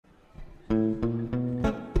Boy,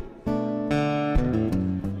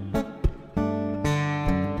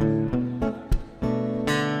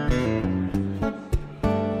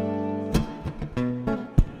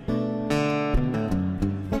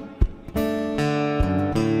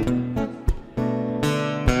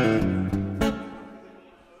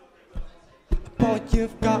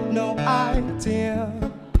 you've got no idea.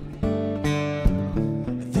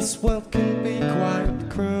 This world can be quite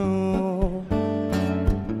cruel.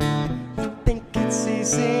 You think it's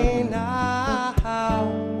easy now?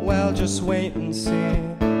 Well, just wait and see.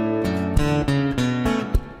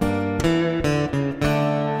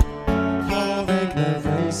 More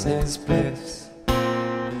ignorance is bliss.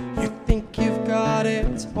 You think you've got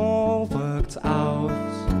it all worked out.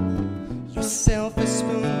 Your silver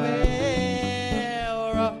spoon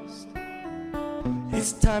will rust.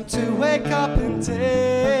 It's time to wake up and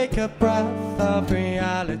take a breath of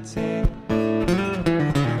reality.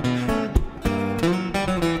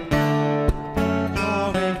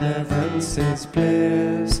 Your ignorance is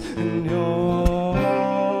bliss, and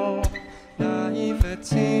your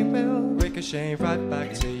naivety will ricochet right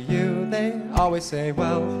back to you. They always say,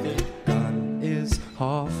 well, the gun is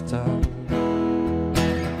half done.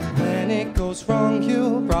 When it goes wrong,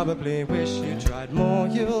 you'll probably wish you tried more.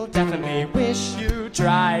 You'll definitely wish you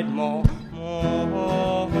tried more.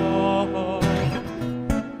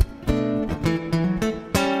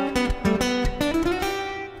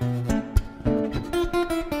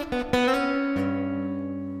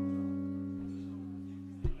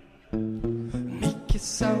 Make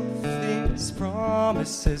yourself these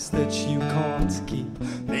promises that you can't keep.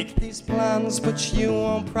 Make these plans, but you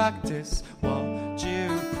won't practice what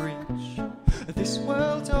you preach. This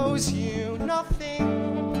world owes you nothing,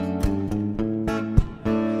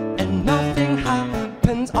 and nothing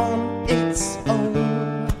happens on its own.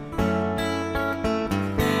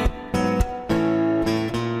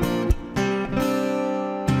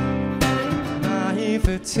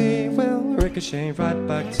 Naivety will ricochet right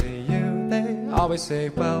back to you. They always say,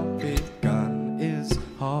 well, the gun is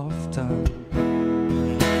half done.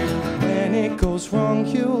 When it goes wrong,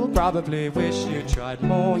 you'll probably wish you tried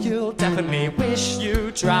more. You'll definitely wish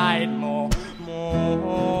you tried more.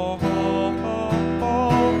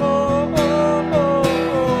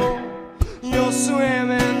 You're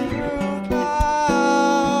swimming through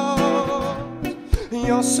clouds.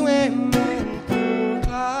 You're swimming through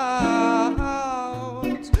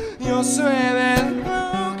clouds. You're swimming